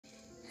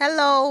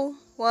Hello,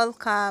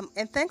 welcome,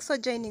 and thanks for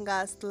joining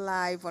us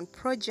live on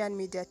PROJOURN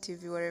Media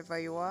TV wherever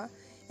you are.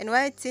 And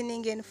where you're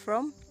tuning in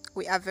from,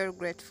 we are very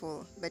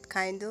grateful. But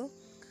kindly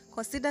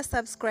consider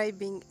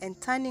subscribing and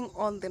turning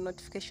on the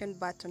notification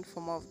button for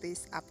more of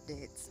these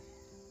updates.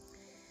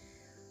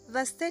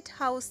 The State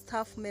House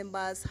staff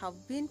members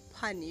have been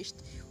punished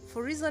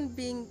for reason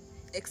being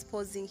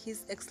exposing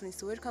His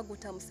Excellency Yoweri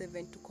Kaguta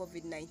Museveni to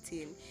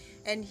COVID-19.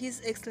 And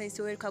His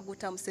Excellency Yoweri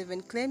Kaguta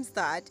Museveni claims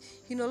that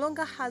he no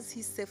longer has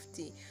his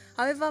safety.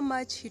 However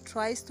much he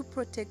tries to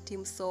protect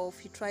himself,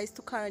 he tries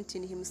to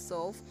quarantine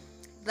himself,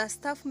 the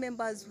staff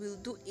members will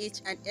do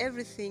each and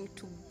everything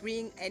to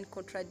bring and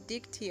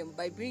contradict him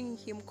by bringing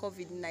him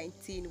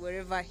COVID-19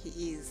 wherever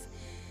he is.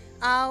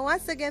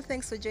 Once again,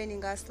 thanks for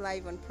joining us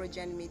live on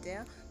PROJOURN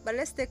Media. But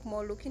let's take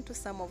more look into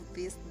some of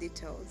these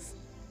details.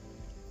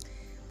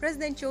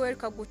 President Yoweri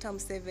Kaguta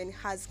Museveni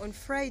has on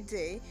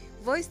Friday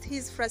voiced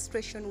his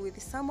frustration with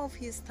some of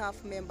his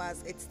staff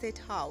members at State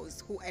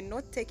House who are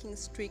not taking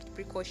strict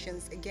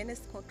precautions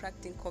against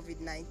contracting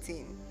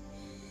COVID-19.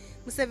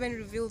 Museveni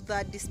revealed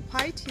that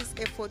despite his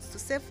efforts to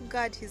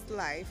safeguard his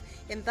life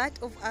and that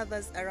of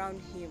others around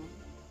him,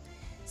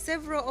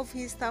 several of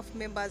his staff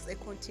members are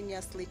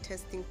continuously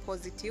testing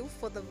positive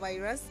for the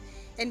virus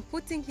and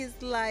putting his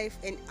life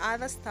and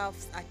other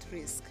staffs at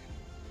risk.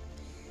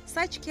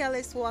 Such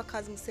careless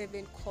workers,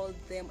 Museveni called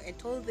them and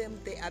told them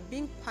they are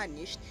being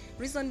punished,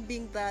 reason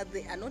being that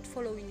they are not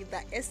following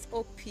the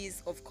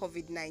SOPs of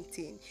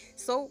COVID-19.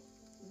 So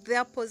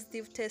their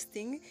positive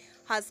testing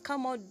has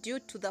come out due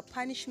to the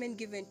punishment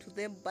given to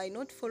them by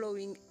not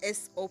following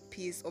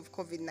SOPs of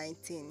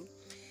COVID-19.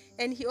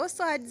 And he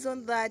also adds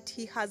on that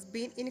he has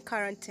been in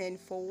quarantine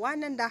for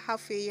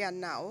 1.5 years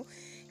now,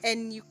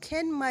 and you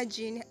can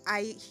imagine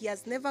he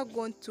has never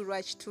gone to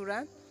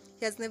Rajtura,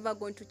 he has never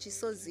gone to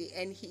Chisozi,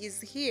 and he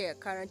is here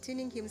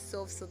quarantining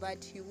himself so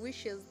that he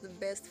wishes the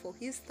best for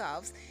his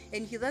staffs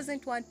and he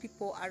doesn't want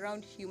people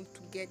around him to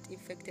get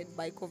infected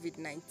by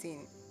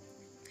COVID-19.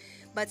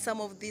 But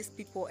some of these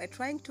people are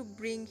trying to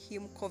bring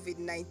him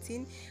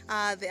COVID-19.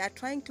 They are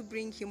trying to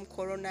bring him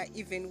corona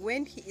even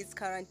when he is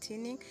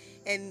quarantining,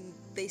 and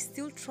they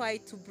still try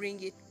to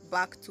bring it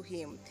back to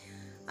him.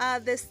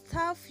 The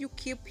staff, you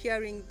keep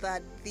hearing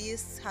that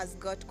this has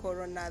got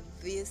corona,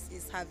 this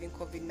is having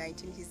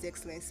COVID-19, His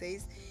Excellency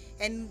says,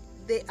 and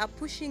they are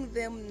pushing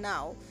them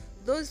now.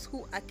 Those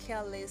who are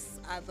careless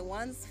are the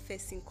ones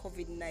facing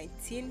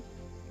COVID-19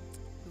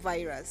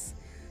 virus.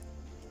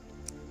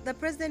 The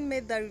president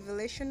made the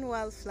revelation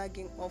while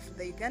flagging off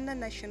the Uganda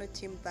national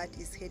team that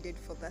is headed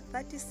for the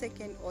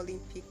 32nd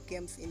Olympic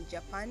Games in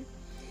Japan.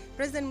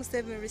 President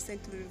Museveni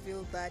recently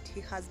revealed that he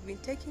has been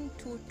taking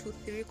 2 to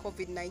 3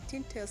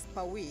 COVID-19 tests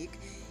per week.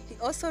 He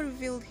also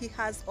revealed he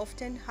has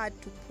often had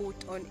to put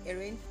on a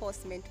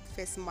reinforcement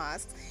face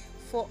mask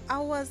for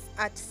hours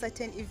at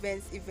certain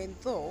events, even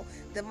though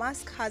the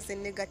mask has a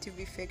negative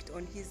effect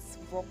on his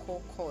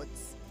vocal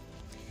cords.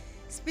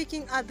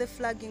 Speaking at the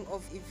flagging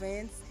of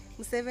events,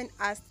 Museveni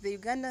asked the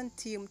Ugandan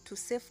team to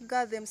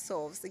safeguard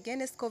themselves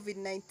against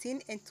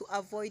COVID-19 and to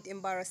avoid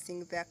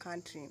embarrassing their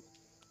country.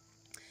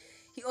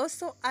 He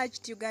also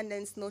urged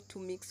Ugandans not to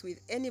mix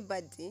with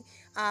anybody,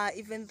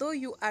 even though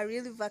you are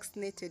really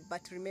vaccinated,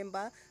 but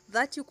remember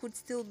that you could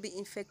still be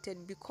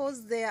infected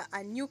because there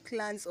are new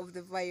clans of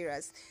the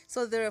virus.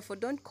 So therefore,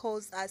 don't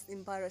cause us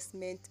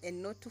embarrassment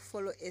and not to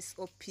follow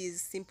SOPs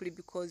simply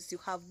because you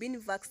have been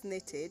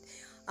vaccinated.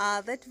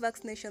 That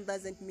vaccination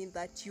doesn't mean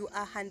that you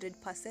are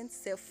 100%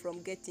 safe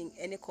from getting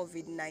any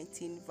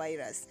COVID-19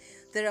 virus.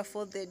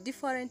 Therefore, there are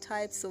different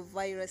types of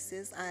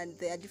viruses and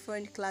there are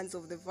different clans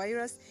of the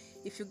virus.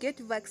 If you get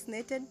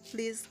vaccinated,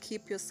 please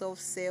keep yourself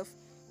safe,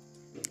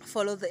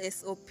 follow the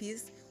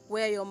SOPs,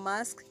 wear your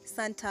mask,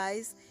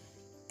 sanitize,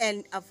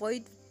 and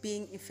avoid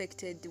being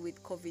infected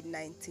with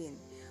COVID-19.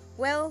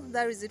 Well,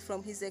 that is it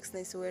from His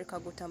Excellency Yoweri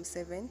Kaguta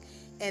Museveni,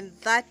 and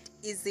that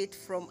is it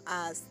from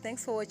us.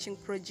 Thanks for watching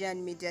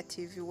PROJOURN Media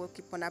TV. We'll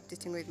keep on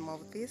updating with more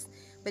of this.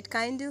 But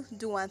kindly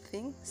do one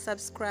thing,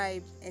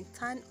 subscribe and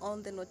turn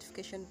on the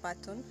notification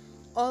button.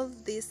 All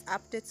these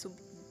updates will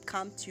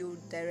come to you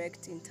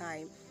direct in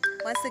time.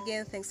 Once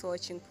again, thanks for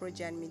watching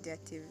PROJOURN Media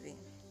TV.